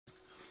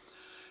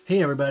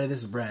Hey everybody,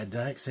 this is Brad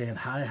Dyke saying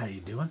hi, how you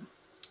doing?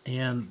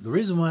 And the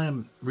reason why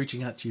I'm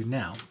reaching out to you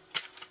now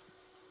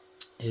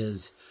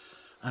is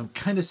I'm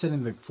kind of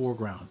setting the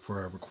foreground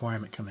for a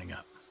requirement coming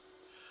up.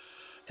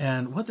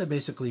 And what that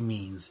basically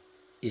means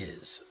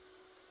is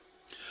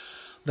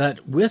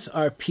that with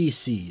our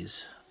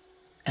PCs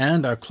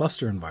and our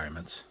cluster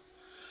environments,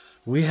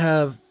 we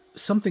have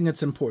something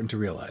that's important to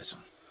realize.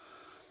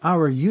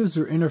 Our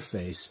user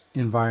interface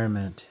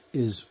environment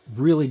is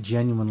really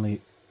genuinely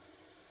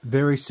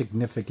very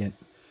significant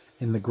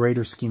in the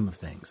greater scheme of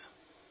things.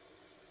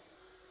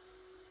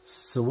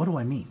 So what do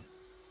I mean?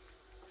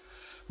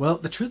 Well,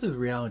 the truth of the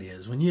reality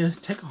is when you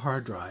take a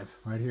hard drive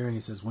right here and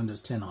it says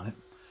Windows 10 on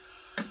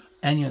it,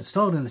 and you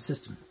install it in a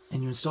system,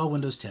 and you install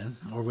Windows 10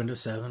 or Windows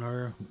 7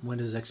 or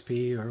Windows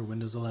XP or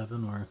Windows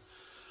 11 or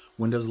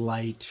Windows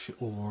Lite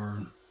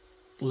or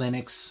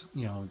Linux,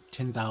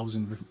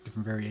 10,000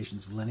 different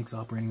variations of Linux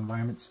operating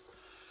environments.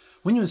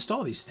 When you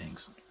install these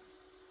things,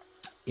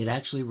 it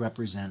actually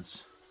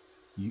represents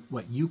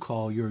what you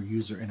call your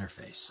user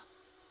interface.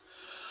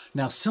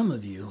 Now, some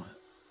of you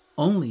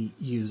only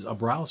use a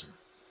browser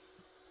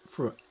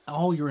for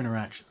all your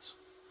interactions.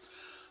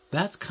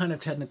 That's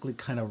technically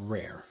kind of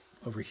rare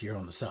over here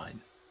on the side.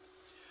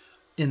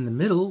 In the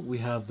middle, we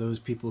have those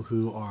people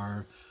who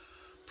are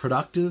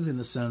productive in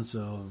the sense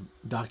of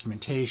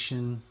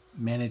documentation,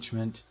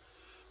 management,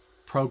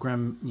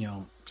 program,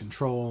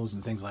 controls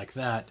and things like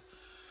that.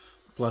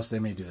 Plus they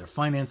may do their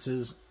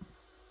finances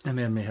and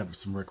then may have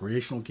some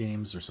recreational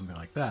games or something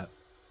like that.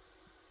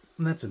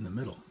 And that's in the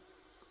middle.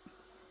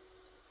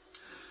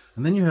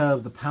 And then you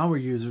have the power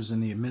users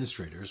and the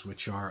administrators,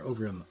 which are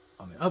over on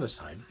the other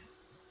side.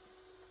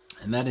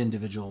 And that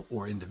individual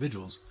or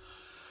individuals,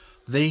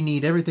 they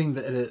need everything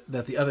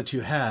that the other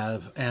two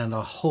have and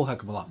a whole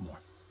heck of a lot more.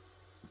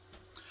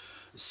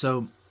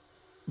 So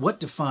what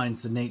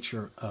defines the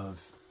nature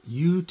of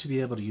you to be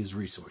able to use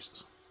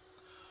resources?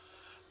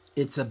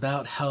 It's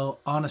about how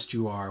honest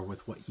you are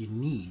with what you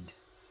need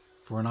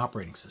for an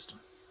operating system.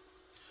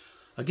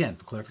 Again,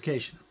 for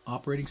clarification,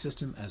 operating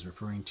system as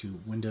referring to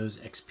Windows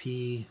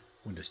XP,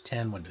 Windows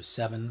 10, Windows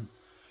 7,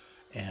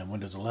 and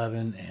Windows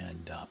 11,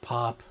 and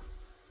POP,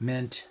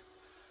 Mint,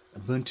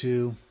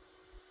 Ubuntu.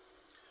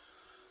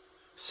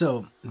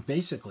 So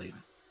basically,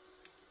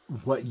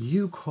 what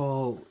you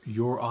call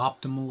your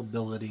optimal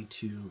ability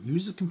to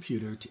use a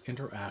computer to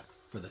interact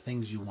for the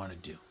things you want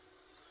to do.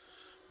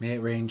 May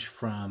it range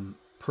from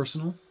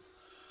personal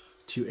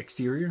to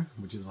exterior,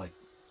 which is like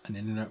an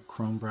Internet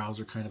Chrome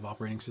browser kind of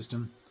operating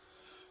system,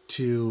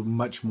 to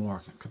much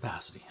more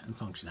capacity and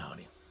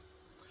functionality.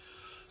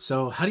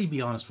 So how do you be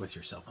honest with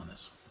yourself on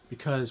this?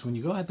 Because when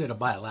you go out there to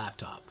buy a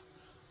laptop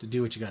to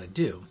do what you got to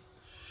do,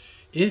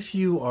 if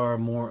you are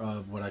more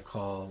of what I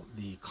call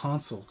the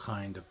console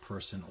kind of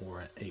person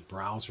or a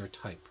browser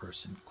type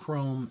person,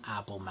 Chrome,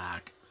 Apple,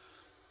 Mac,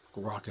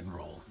 rock and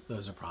roll,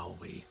 those are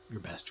probably your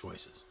best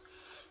choices.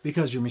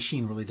 Because your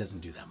machine really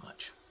doesn't do that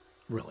much.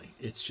 Really,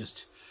 it's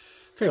just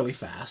fairly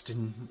fast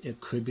and it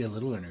could be a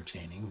little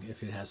entertaining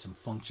if it has some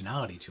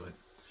functionality to it.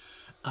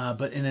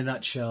 But in a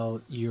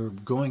nutshell, you're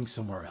going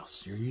somewhere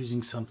else. You're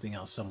using something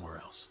else somewhere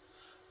else.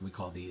 We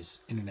call these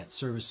internet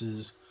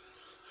services,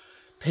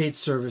 paid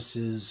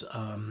services,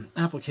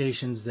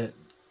 applications that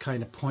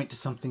kind of point to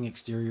something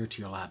exterior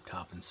to your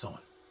laptop and so on.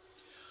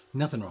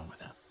 Nothing wrong with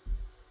that.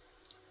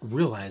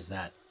 Realize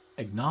that,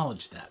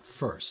 acknowledge that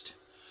first,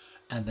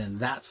 and then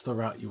that's the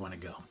route you want to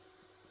go.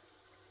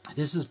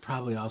 This is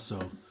probably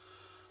also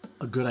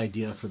a good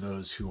idea for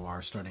those who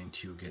are starting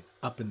to get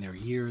up in their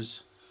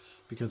years,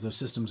 because those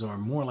systems are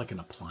more like an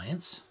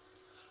appliance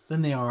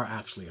than they are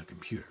actually a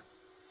computer.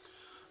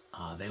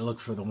 They look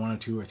for the 1 or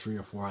 2 or 3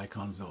 or 4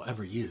 icons they'll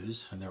ever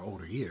use in their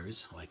older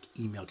years, like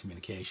email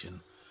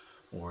communication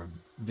or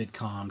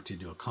VidCom to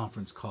do a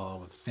conference call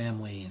with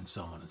family and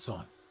so on and so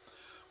on,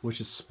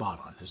 which is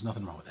spot on. There's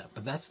nothing wrong with that.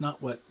 But that's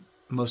not what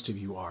most of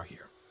you are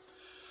here.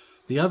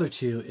 The other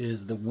two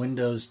is the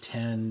Windows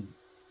 10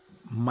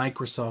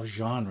 Microsoft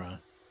genre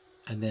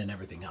and then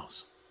everything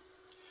else.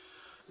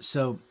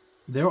 So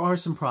there are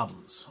some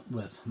problems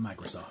with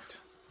Microsoft,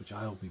 which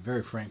I'll be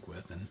very frank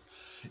with, and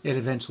it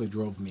eventually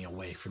drove me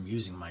away from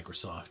using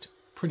Microsoft,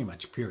 pretty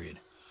much, period.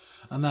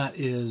 And that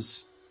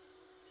is,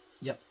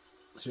 yep,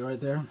 see right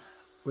there?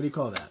 What do you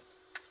call that?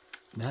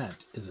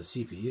 That is a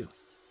CPU.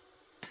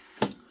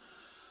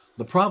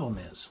 The problem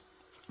is,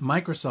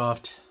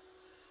 Microsoft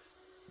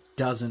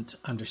doesn't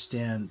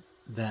understand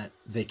that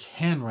they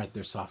can write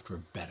their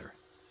software better,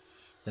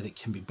 that it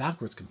can be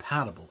backwards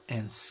compatible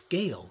and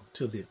scale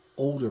to the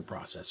older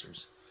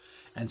processors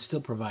and still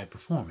provide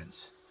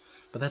performance,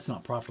 but that's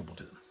not profitable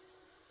to them.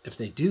 If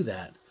they do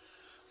that,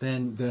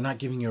 then they're not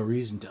giving you a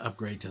reason to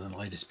upgrade to the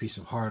latest piece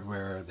of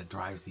hardware that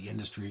drives the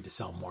industry to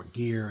sell more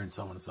gear and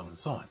so on and so on and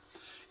so on.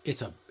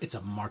 It's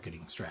a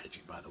marketing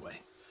strategy, by the way.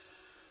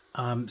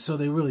 So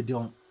they really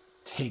don't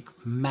take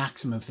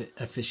maximum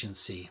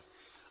efficiency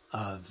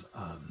of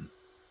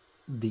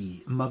the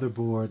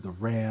motherboard, the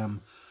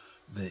RAM,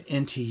 the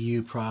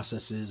NTU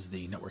processes,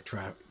 the network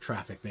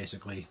traffic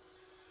basically,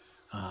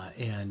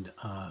 and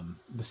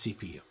the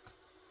CPU.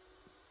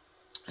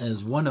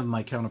 as one of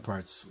my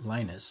counterparts,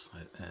 Linus,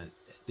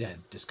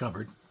 had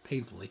discovered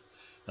painfully,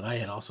 that I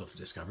had also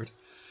discovered,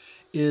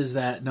 is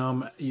that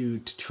you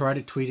try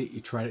to tweak it,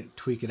 you try to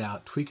tweak it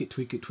out, tweak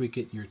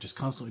it. You're just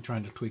constantly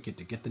trying to tweak it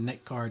to get the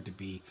NIC card to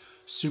be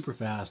super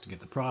fast, to get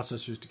the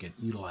processors to get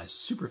utilized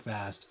super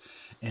fast,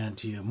 and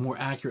to more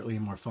accurately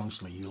and more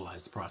functionally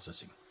utilize the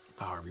processing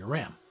power of your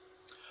RAM.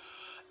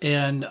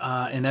 And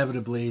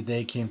inevitably,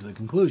 they came to the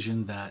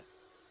conclusion that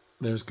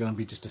there's going to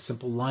be just a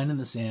simple line in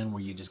the sand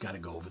where you just got to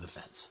go over the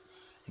fence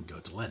and go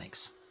to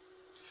Linux.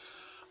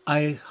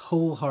 I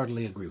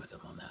wholeheartedly agree with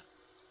them on that.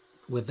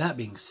 With that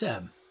being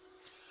said,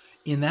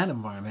 in that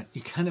environment,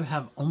 you kind of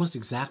have almost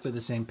exactly the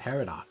same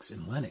paradox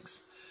in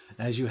Linux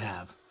as you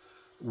have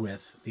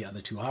with the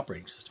other two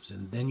operating systems.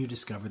 And then you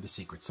discover the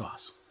secret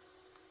sauce.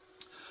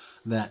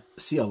 That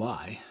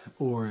CLI,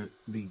 or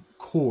the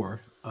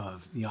core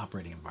of the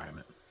operating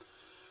environment,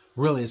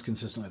 really is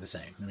consistently the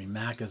same. I mean,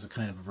 Mac is a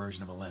kind of a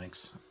version of a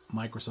Linux.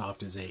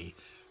 Microsoft is a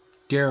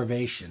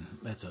derivation.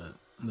 That's a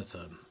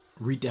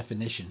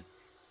redefinition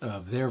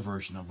of their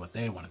version of what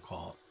they want to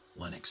call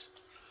Linux.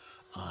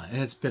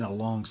 And it's been a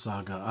long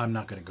saga. I'm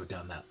not going to go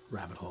down that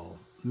rabbit hole.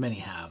 Many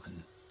have,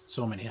 and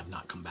so many have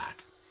not come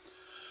back.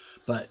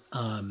 But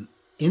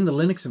in the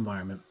Linux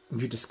environment,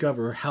 you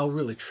discover how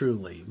really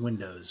truly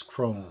Windows,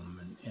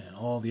 Chrome, and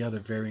all the other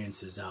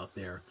variances out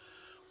there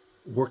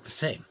work the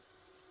same,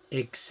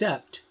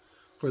 except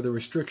for the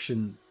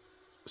restriction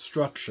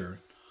structure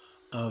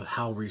of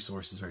how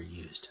resources are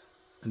used.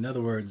 In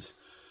other words,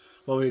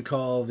 what we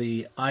call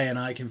the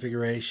INI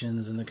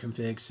configurations and the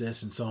config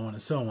sys and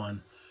so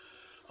on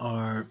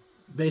are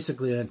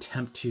basically an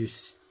attempt to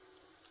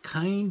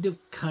kind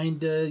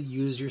of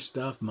use your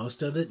stuff,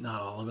 most of it,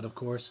 not all of it, of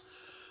course.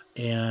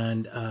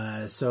 And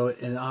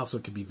it also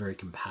can be very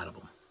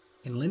compatible.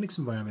 In Linux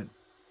environment,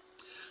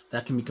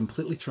 that can be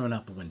completely thrown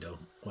out the window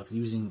with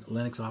using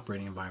Linux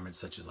operating environments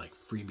such as like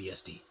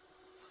FreeBSD.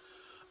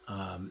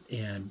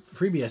 And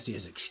FreeBSD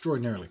is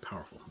extraordinarily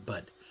powerful,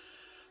 but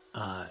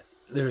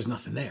there's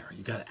nothing there.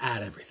 You got to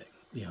add everything.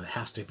 It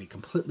has to be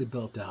completely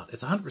built out.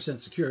 It's 100%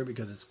 secure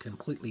because it's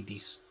completely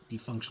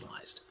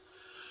defunctionalized.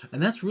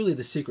 And that's really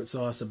the secret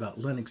sauce about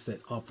Linux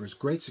that offers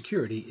great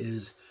security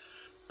is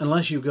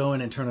unless you go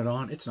in and turn it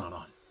on, it's not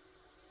on.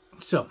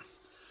 So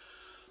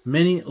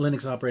many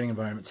Linux operating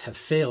environments have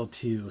failed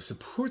to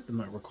support the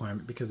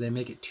requirement because they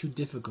make it too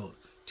difficult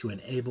to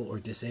enable or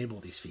disable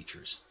these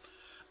features.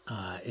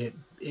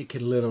 It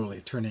could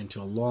literally turn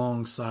into a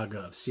long saga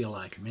of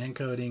CLI command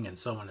coding and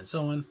so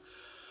on,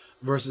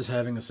 versus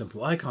having a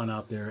simple icon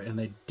out there. And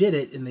they did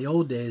it in the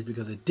old days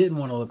because it didn't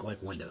want to look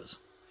like Windows.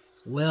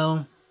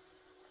 Well,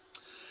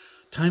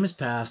 time has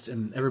passed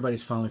and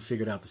everybody's finally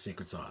figured out the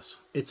secret sauce.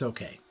 It's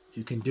okay.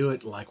 You can do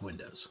it like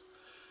Windows.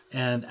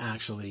 And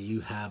actually,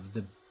 you have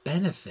the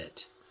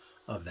benefit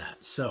of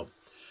that. So,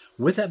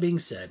 with that being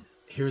said,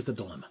 here's the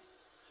dilemma.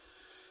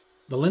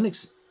 The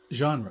Linux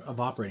genre of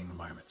operating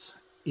environments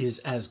is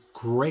as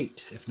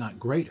great, if not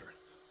greater,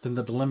 than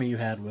the dilemma you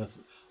had with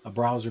a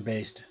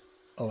browser-based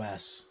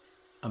OS,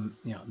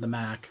 the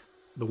Mac,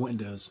 the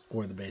Windows,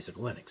 or the basic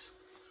Linux.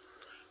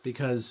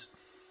 Because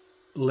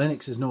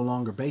Linux is no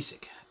longer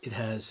basic. It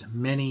has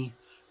many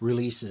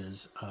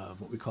releases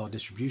of what we call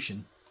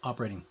distribution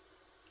operating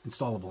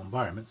installable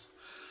environments,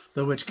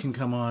 though which can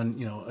come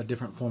on, a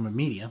different form of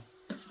media,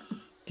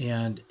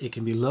 and it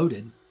can be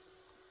loaded,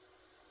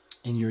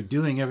 and you're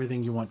doing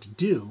everything you want to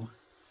do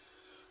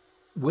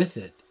with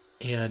it,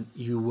 and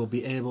you will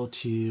be able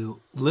to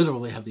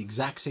literally have the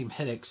exact same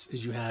headaches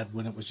as you had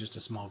when it was just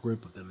a small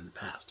group of them in the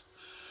past.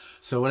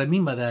 So what I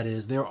mean by that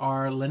is there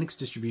are Linux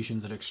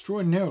distributions that are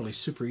extraordinarily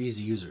super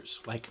easy users,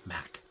 like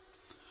Mac.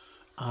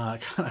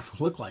 Kind of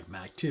look like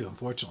Mac too,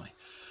 unfortunately.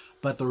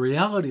 But the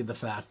reality of the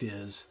fact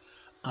is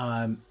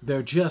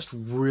they're just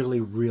really,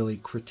 really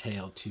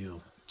curtailed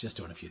to just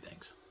doing a few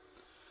things.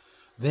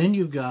 Then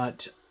you've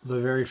got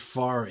the very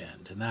far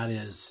end, and that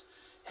is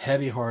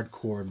heavy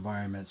hardcore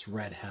environments,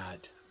 Red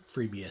Hat,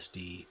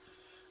 FreeBSD,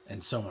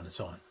 and so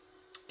on.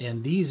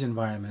 And these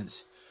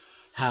environments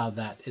have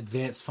that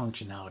advanced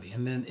functionality.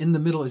 And then in the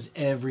middle is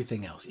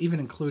everything else, even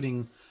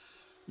including,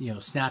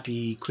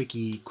 snappy,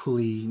 quickie,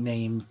 coolly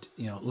named,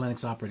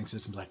 Linux operating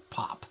systems like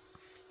Pop.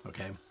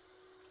 Okay.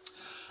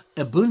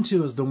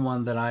 Ubuntu is the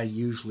one that I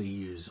usually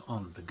use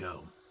on the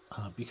go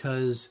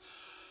because,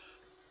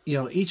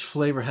 each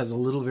flavor has a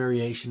little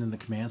variation in the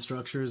command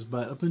structures,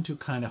 but Ubuntu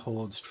kind of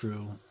holds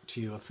true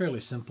to a fairly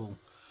simple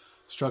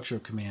structure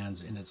of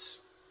commands, and it's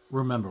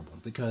rememberable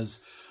because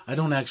I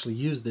don't actually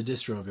use the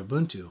distro of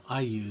Ubuntu.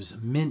 I use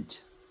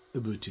Mint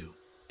Ubuntu,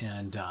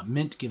 and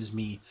Mint gives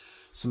me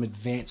some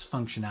advanced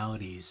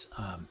functionalities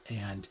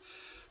and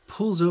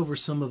pulls over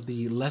some of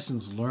the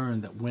lessons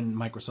learned that when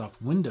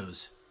Microsoft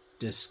Windows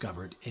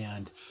discovered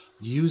and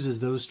uses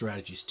those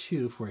strategies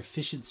too for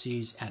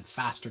efficiencies and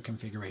faster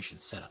configuration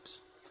setups.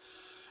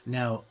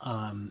 Now,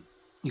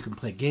 you can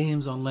play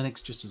games on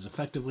Linux just as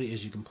effectively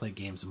as you can play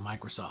games in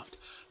Microsoft.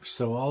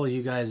 So all of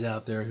you guys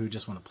out there who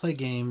just want to play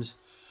games,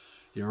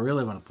 you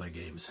really want to play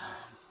games,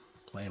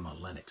 play them on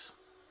Linux.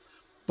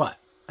 But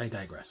I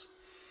digress.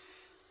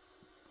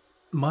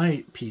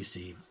 my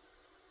PC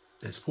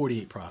has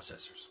 48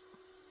 processors,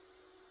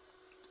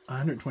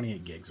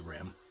 128 gigs of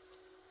RAM,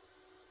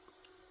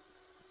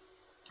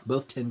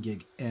 both 10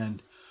 gig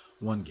and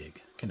 1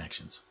 gig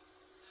connections.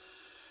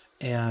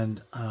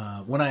 And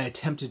when I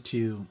attempted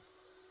to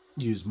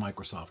use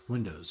Microsoft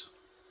Windows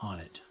on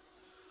it,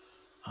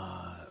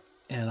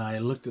 and I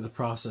looked at the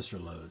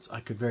processor loads,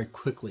 I could very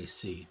quickly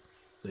see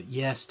that,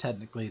 yes,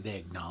 technically they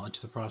acknowledge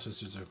the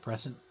processors are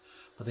present,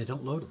 but they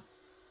don't load them.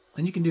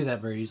 And you can do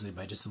that very easily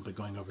by just simply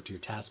going over to your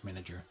task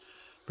manager,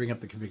 bring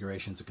up the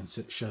configurations, and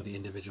can show the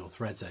individual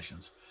thread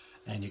sessions.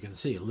 And you can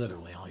see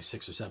literally only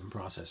 6 or 7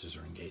 processors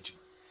are engaging.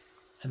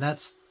 And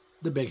that's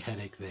the big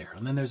headache there.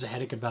 And then there's a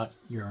headache about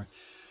your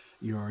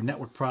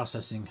network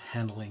processing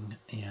handling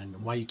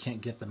and why you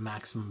can't get the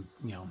maximum,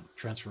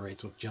 transfer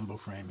rates with jumbo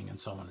framing and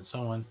so on and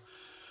so on.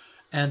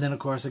 And then, of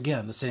course,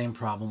 again, the same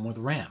problem with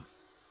RAM.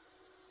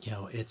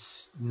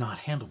 It's not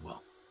handled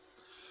well.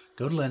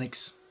 Go to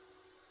Linux.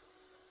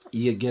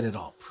 You get it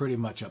all pretty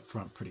much up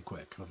front pretty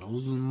quick with a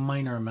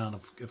minor amount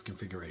of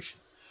configuration.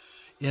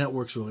 And it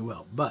works really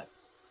well. But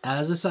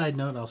as a side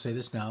note, I'll say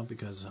this now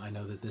because I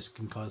know that this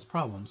can cause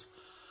problems.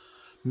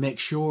 Make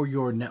sure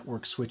your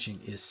network switching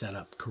is set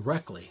up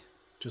correctly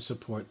to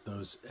support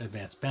those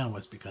advanced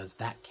bandwidths, because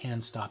that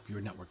can stop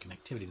your network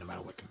connectivity no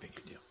matter what config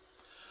you do.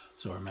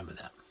 So remember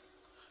that,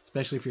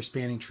 especially if you're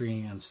spanning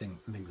tree and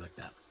things like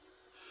that.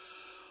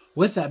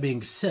 With that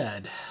being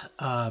said,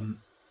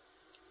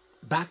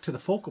 back to the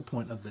focal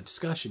point of the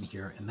discussion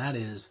here, and that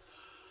is,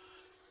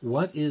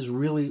 what is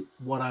really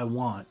what I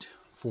want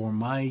for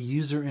my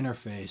user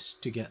interface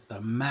to get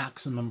the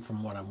maximum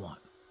from what I want?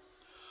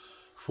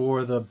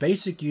 For the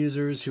basic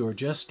users who are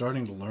just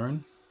starting to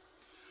learn,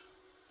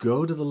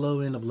 go to the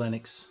low end of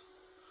Linux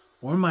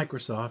or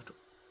Microsoft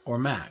or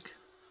Mac.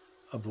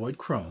 Avoid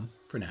Chrome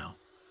for now.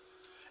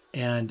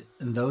 And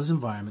in those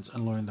environments,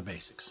 unlearn the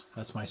basics.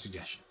 That's my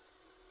suggestion.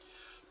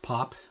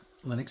 Pop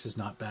Linux is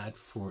not bad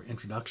for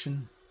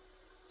introduction.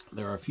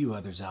 There are a few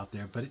others out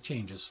there, but it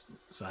changes.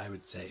 So I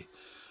would say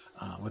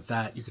with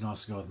that, you can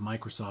also go with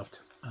Microsoft.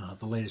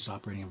 The latest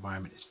operating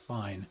environment is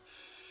fine.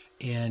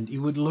 And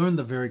you would learn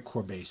the very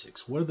core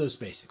basics. What are those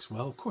basics?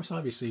 Well, of course,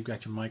 obviously, you've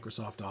got your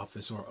Microsoft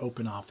Office or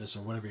Open Office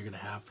or whatever you're going to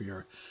have for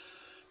your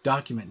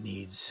document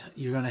needs.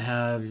 You're going to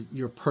have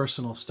your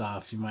personal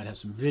stuff. You might have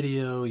some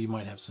video. You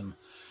might have some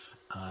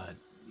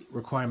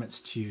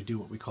requirements to do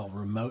what we call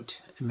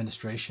remote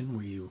administration,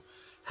 where you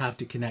have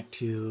to connect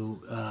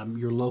to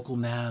your local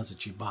NAS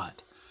that you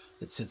bought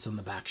that sits on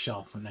the back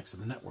shelf next to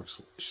the network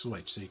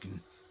switch, so you can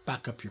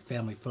back up your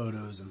family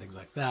photos and things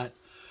like that.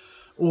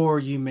 Or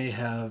you may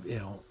have,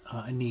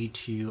 a need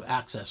to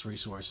access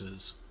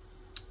resources,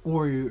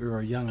 or you're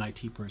a young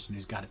IT person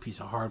who's got a piece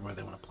of hardware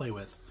they want to play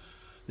with.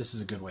 This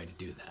is a good way to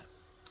do that.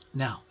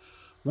 Now,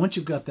 once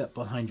you've got that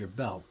behind your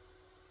belt,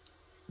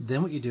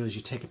 then what you do is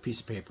you take a piece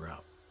of paper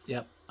out.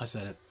 Yep, I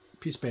said it.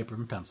 Piece of paper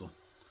and pencil.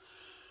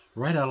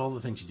 Write out all the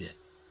things you did.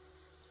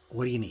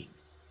 What do you need?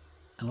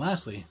 And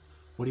lastly,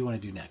 what do you want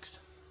to do next?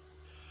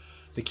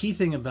 The key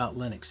thing about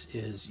Linux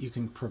is you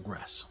can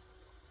progress.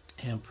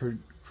 And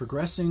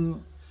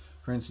progressing,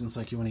 for instance,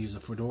 like you want to use a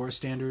Fedora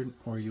standard,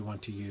 or you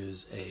want to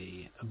use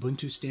a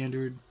Ubuntu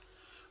standard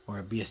or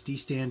a BSD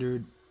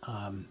standard,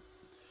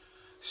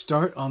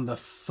 start on the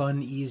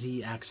fun,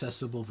 easy,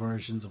 accessible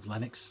versions of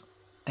Linux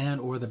and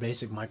or the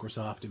basic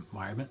Microsoft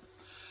environment.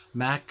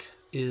 Mac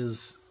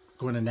is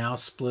going to now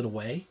split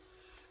away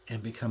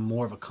and become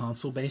more of a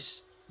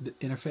console-based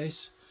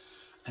interface.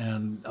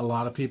 And a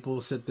lot of people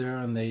sit there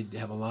and they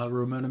have a lot of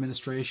remote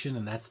administration,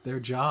 and that's their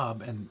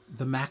job, and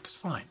the Mac is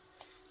fine.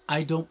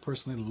 I don't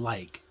personally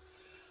like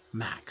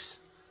Macs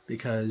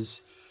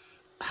because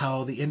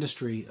how the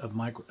industry of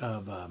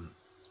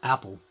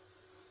Apple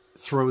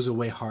throws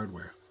away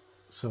hardware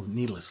so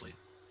needlessly,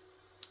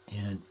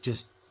 and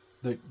just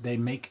they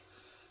make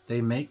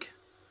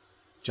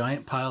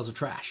giant piles of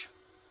trash,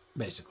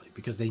 basically,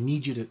 because they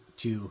need you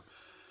to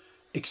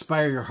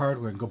expire your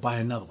hardware and go buy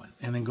another one,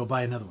 and then go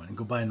buy another one, and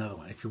go buy another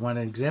one. If you want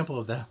an example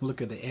of that,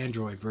 look at the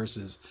Android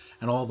versus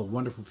and all the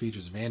wonderful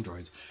features of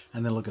Androids,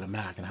 and then look at a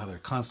Mac and how they're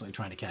constantly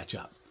trying to catch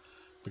up,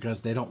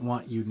 because they don't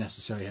want you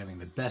necessarily having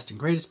the best and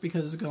greatest,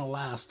 because it's going to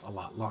last a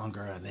lot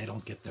longer and they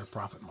don't get their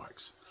profit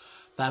marks.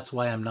 That's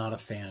why I'm not a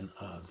fan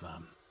of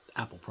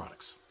Apple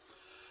products.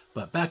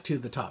 But back to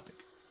the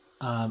topic.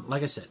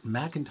 Like I said,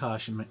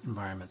 Macintosh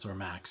environments, or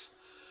Macs,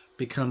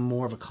 become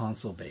more of a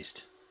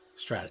console-based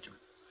stratagem,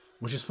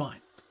 which is fine.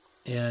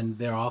 And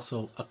they're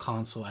also a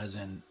console as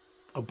in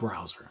a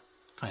browser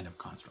kind of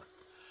construct.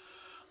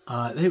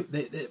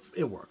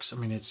 It works. I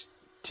mean, it's,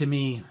 to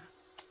me,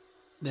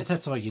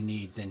 that's all you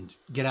need. Then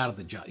get out of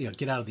the job,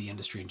 get out of the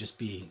industry and just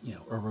be,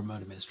 a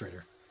remote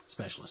administrator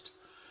specialist.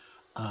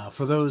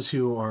 For those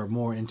who are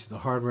more into the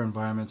hardware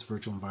environments,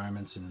 virtual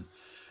environments,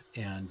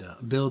 and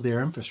build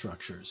their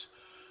infrastructures,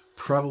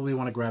 probably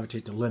want to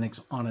gravitate to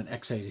Linux on an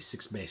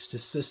x86 based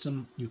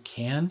system. You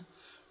can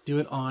do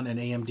it on an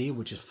AMD,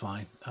 which is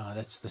fine.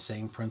 That's the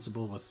same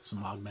principle with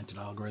some augmented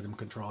algorithm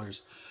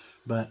controllers.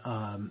 But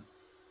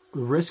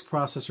RISC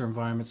processor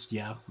environments,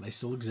 yeah, they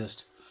still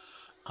exist.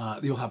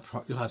 You'll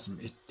have some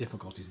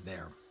difficulties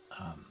there,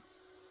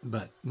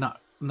 but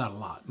not a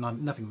lot,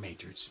 nothing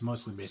major. It's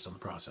mostly based on the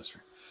processor,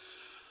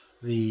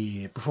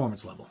 the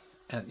performance level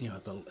at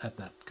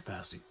that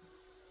capacity.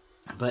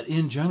 But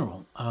in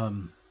general,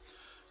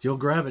 you'll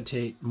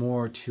gravitate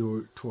more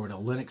toward a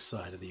Linux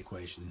side of the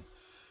equation,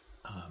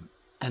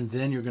 and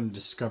then you're going to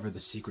discover the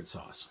secret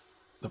sauce.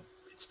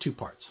 It's two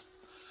parts.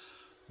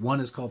 One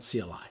is called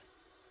CLI.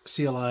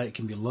 CLI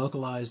can be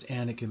localized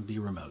and it can be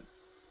remote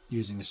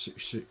using a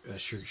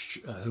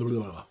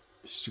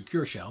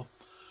secure shell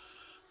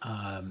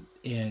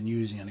and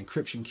using an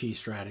encryption key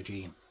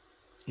strategy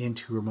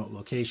into remote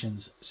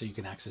locations so you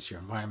can access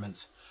your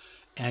environments,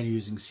 and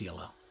using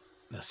CLL.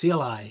 Now,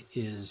 CLI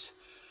is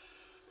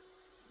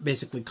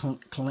basically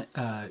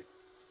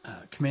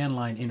command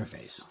line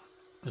interface,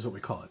 is what we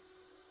call it.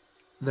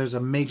 There's a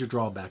major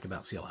drawback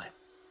about CLI.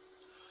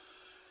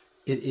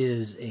 It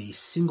is a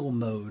single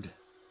mode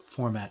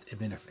format of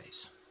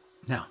interface.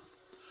 Now,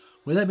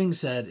 with that being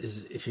said,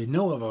 is if you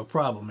know of a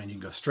problem and you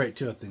go straight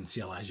to it, then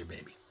CLI is your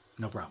baby.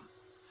 No problem.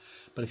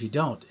 But if you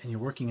don't, and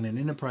you're working in an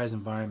enterprise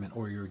environment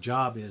or your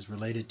job is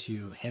related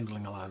to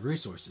handling a lot of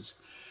resources,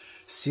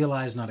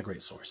 CLI is not a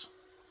great source.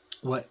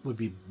 What would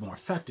be more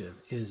effective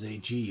is a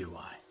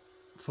GUI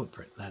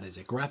footprint. That is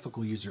a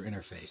graphical user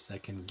interface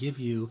that can give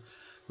you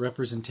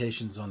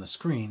representations on the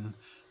screen,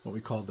 what we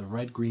call the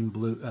red, green,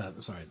 blue,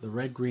 the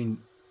red, green,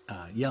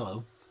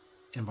 yellow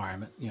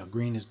environment. You know,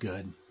 green is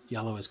good,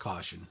 yellow is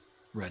caution,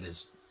 red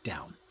is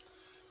down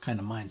kind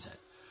of mindset,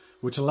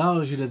 which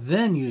allows you to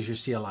then use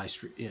your CLI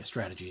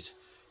strategies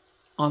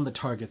on the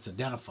targets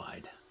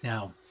identified.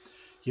 Now,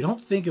 you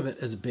don't think of it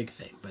as a big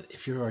thing, but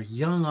if you're a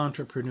young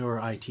entrepreneur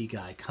IT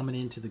guy coming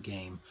into the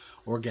game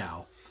or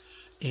gal,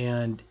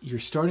 and you're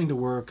starting to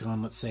work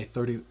on, let's say,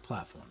 30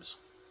 platforms,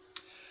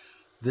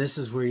 this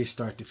is where you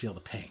start to feel the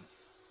pain.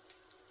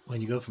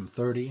 When you go from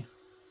 30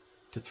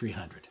 to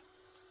 300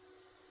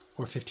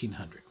 or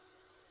 1,500,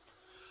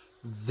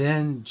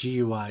 then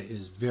GUI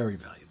is very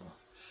valuable.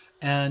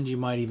 And you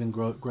might even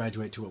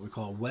graduate to what we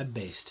call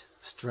web-based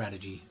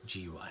strategy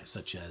GUI,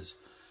 such as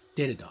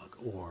Datadog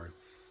or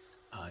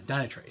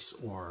Dynatrace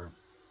or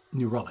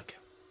New Relic.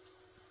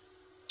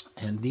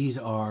 And these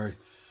are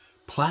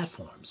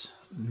platforms,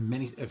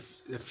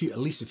 at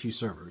least a few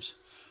servers,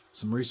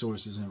 some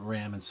resources and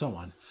RAM and so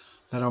on,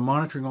 that are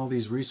monitoring all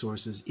these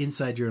resources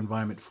inside your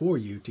environment for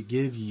you to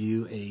give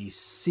you a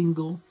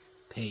single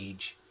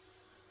page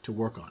to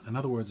work on. In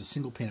other words, a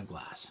single pane of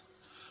glass.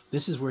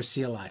 This is where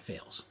CLI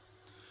fails.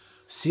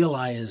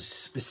 CLI is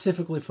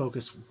specifically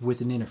focused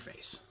with an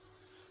interface.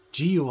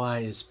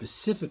 GUI is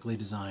specifically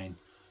designed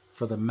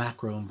for the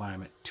macro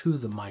environment to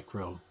the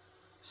micro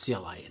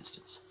CLI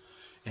instance.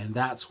 And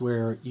that's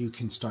where you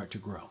can start to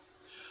grow.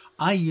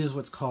 I use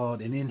what's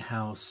called an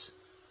in-house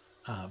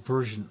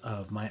version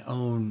of my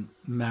own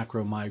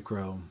macro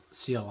micro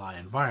CLI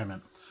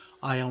environment.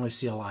 I only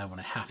CLI when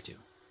I have to.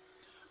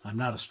 I'm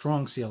not a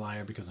strong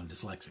CLIer because I'm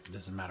dyslexic. It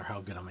doesn't matter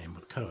how good I am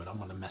with code. I'm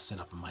going to mess it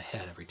up in my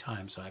head every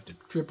time, so I have to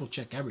triple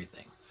check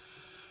everything.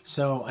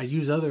 So I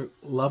use other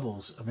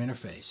levels of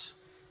interface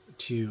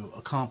to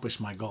accomplish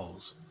my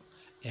goals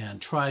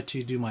and try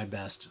to do my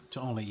best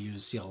to only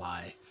use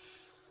CLI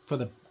for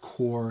the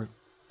core,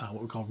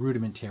 what we call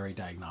rudimentary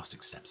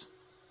diagnostic steps.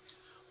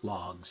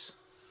 Logs,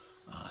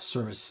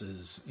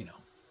 services,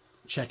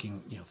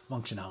 checking,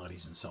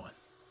 functionalities and so on.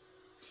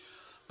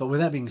 But with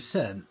that being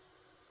said,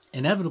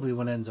 inevitably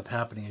what ends up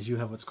happening is you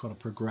have what's called a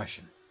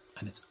progression,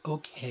 and it's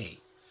okay.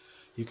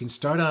 You can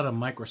start out on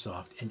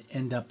Microsoft and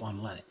end up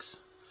on Linux.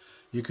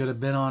 You could have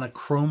been on a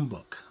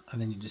Chromebook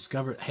and then you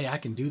discovered, hey, I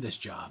can do this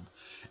job.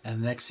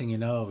 And the next thing you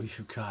know,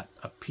 you've got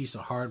a piece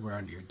of hardware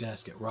under your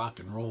desk. It rock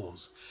and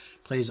rolls,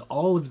 plays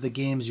all of the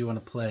games you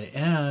want to play,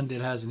 and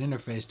it has an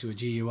interface to a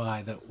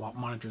GUI that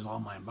monitors all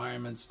my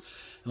environments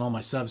and all my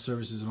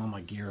subservices and all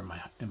my gear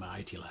in my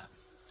IT lab.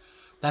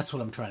 That's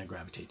what I'm trying to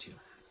gravitate to.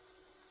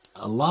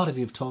 A lot of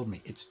you have told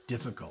me it's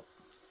difficult.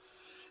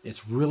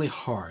 It's really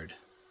hard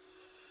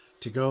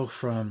to go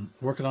from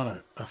working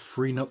on a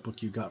free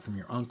notebook you got from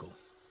your uncle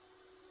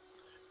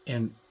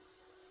and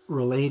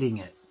relating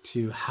it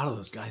to how do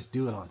those guys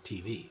do it on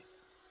TV.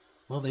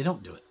 Well, they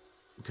don't do it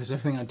because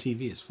everything on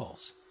TV is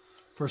false.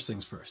 First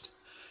things first.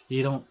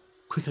 You don't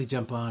quickly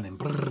jump on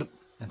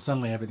and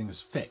suddenly everything is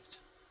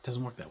fixed. It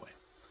doesn't work that way.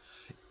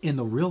 In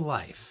the real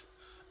life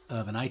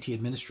of an IT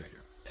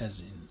administrator, as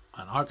in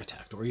an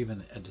architect or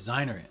even a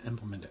designer and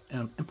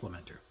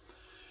implementer,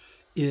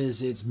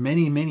 it's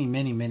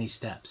many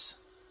steps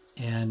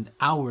and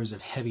hours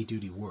of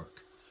heavy-duty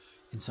work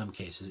in some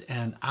cases,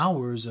 and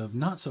hours of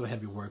not so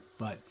heavy work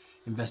but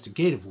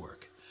investigative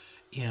work.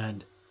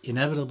 And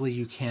inevitably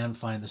you can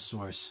find the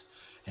source,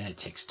 and it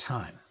takes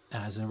time.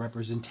 As a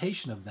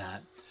representation of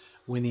that,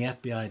 when the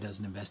FBI does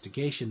an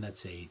investigation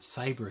that's a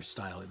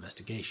cyber-style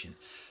investigation,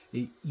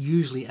 it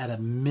usually at a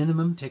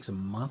minimum takes a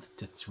month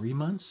to 3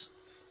 months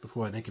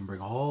before they can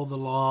bring all the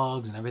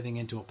logs and everything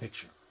into a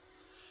picture.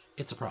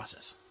 It's a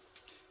process.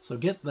 So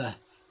get the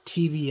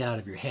TV out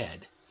of your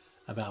head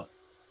about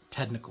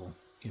technical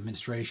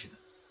administration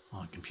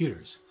on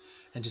computers,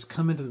 and just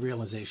come into the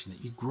realization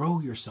that you grow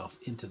yourself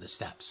into the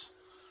steps.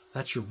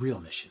 That's your real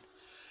mission.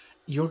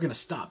 You're going to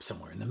stop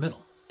somewhere in the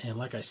middle. And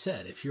like I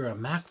said, if you're a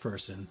Mac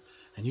person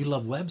and you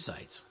love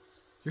websites,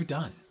 you're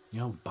done.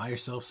 Buy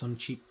yourself some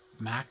cheap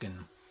Mac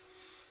and,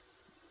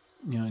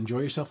 enjoy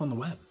yourself on the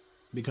web,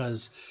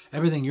 because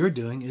everything you're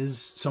doing is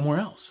somewhere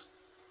else.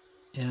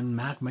 And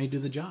Mac may do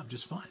the job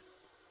just fine.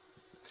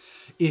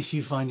 If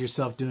you find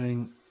yourself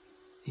doing,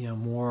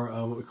 more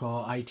of what we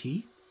call IT,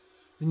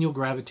 then you'll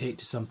gravitate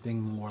to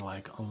something more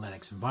like a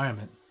Linux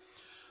environment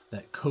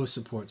that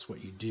co-supports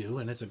what you do.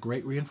 And it's a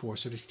great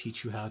reinforcer to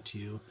teach you how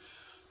to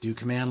do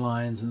command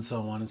lines and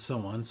so on,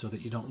 so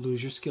that you don't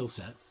lose your skill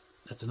set.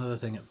 That's another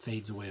thing that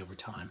fades away over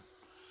time.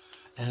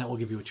 And it will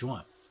give you what you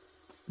want.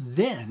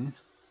 Then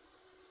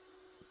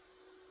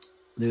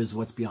there's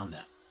what's beyond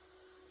that.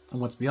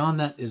 And what's beyond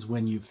that is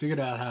when you've figured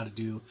out how to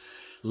do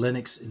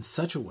Linux in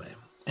such a way,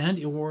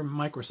 and or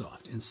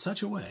Microsoft in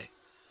such a way,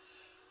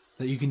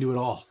 that you can do it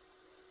all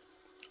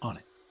on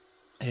it.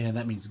 And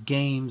that means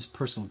games,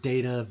 personal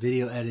data,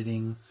 video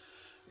editing,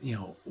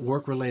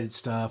 work-related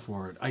stuff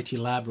or IT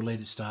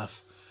lab-related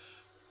stuff.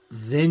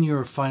 Then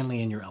you're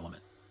finally in your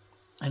element.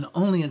 And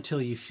only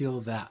until you feel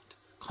that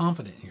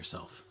confident in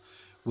yourself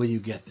will you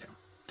get there.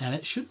 And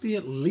it should be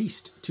at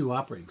least 2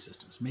 operating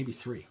systems, maybe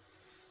 3,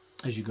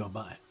 as you go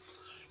by.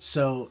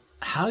 So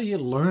how do you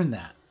learn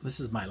that? This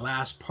is my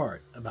last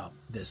part about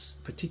this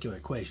particular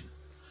equation.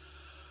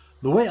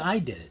 The way I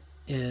did it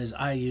is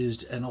I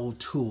used an old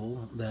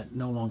tool that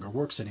no longer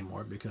works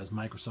anymore because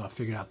Microsoft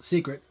figured out the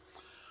secret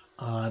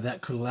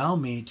that could allow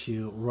me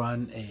to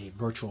run a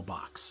virtual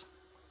box.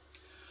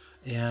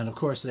 And of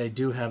course, they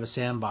do have a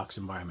sandbox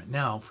environment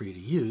now for you to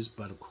use,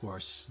 but of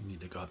course, you need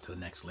to go up to the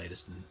next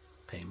latest and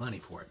pay money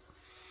for it.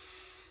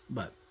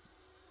 But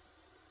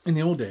in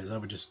the old days, I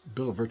would just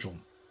build a virtual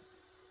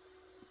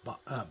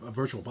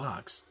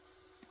box,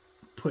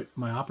 put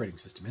my operating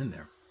system in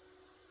there,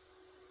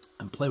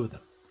 and play with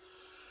them,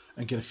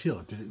 and get a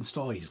feel. Did it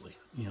install easily?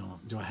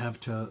 Do I have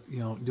to,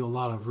 do a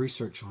lot of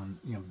research on,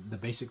 the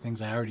basic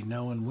things I already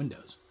know in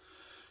Windows?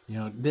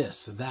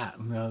 This, that,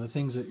 the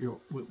things that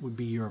would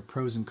be your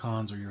pros and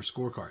cons or your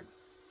scorecard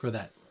for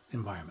that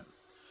environment.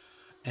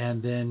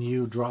 And then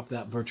you drop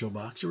that virtual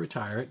box, you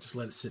retire it, just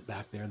let it sit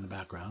back there in the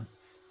background,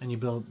 and you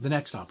build the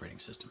next operating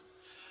system.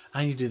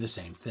 And you do the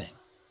same thing.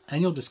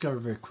 And you'll discover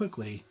very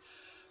quickly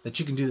that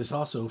you can do this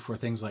also for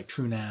things like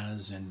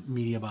TrueNAS and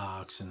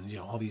MediaBox and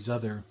all these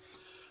other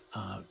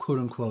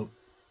quote-unquote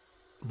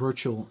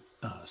virtual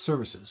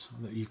services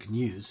that you can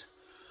use.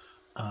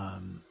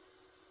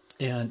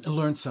 And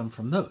learn some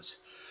from those.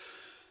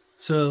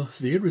 So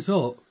the end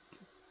result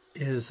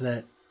is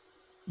that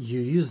you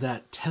use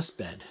that test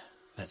bed,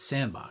 that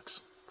sandbox,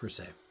 per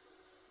se,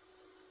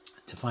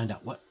 to find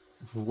out what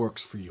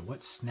works for you,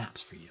 what snaps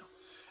for you.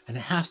 And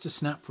it has to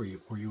snap for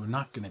you or you are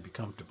not going to be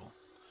comfortable.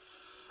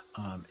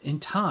 In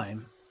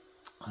time,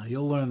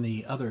 you'll learn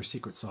the other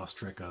secret sauce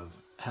trick of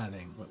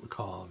having what we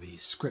call the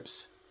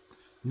scripts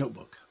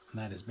notebook. And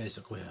that is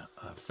basically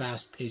a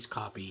fast-paced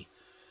copy,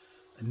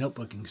 a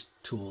notebooking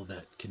tool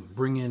that can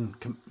bring in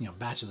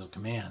batches of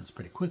commands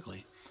pretty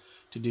quickly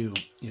to do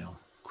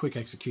quick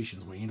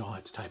executions where you don't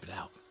have to type it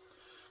out.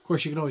 Of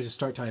course, you can always just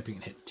start typing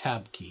and hit the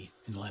tab key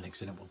in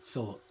Linux, and it will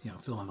fill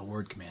in the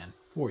word command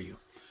for you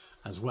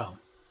as well.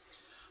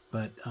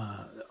 But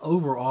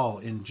overall,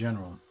 in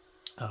general,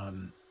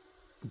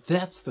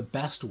 that's the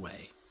best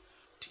way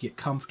to get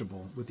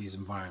comfortable with these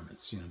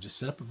environments. Just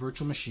set up a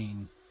virtual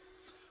machine.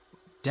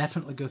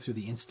 Definitely go through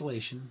the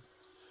installation.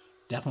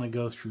 Definitely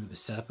go through the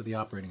setup of the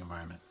operating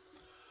environment,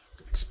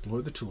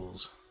 explore the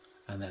tools,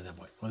 and then,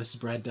 well, this is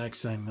Brad Dyke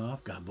signing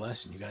off. God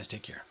bless, and you guys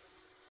take care.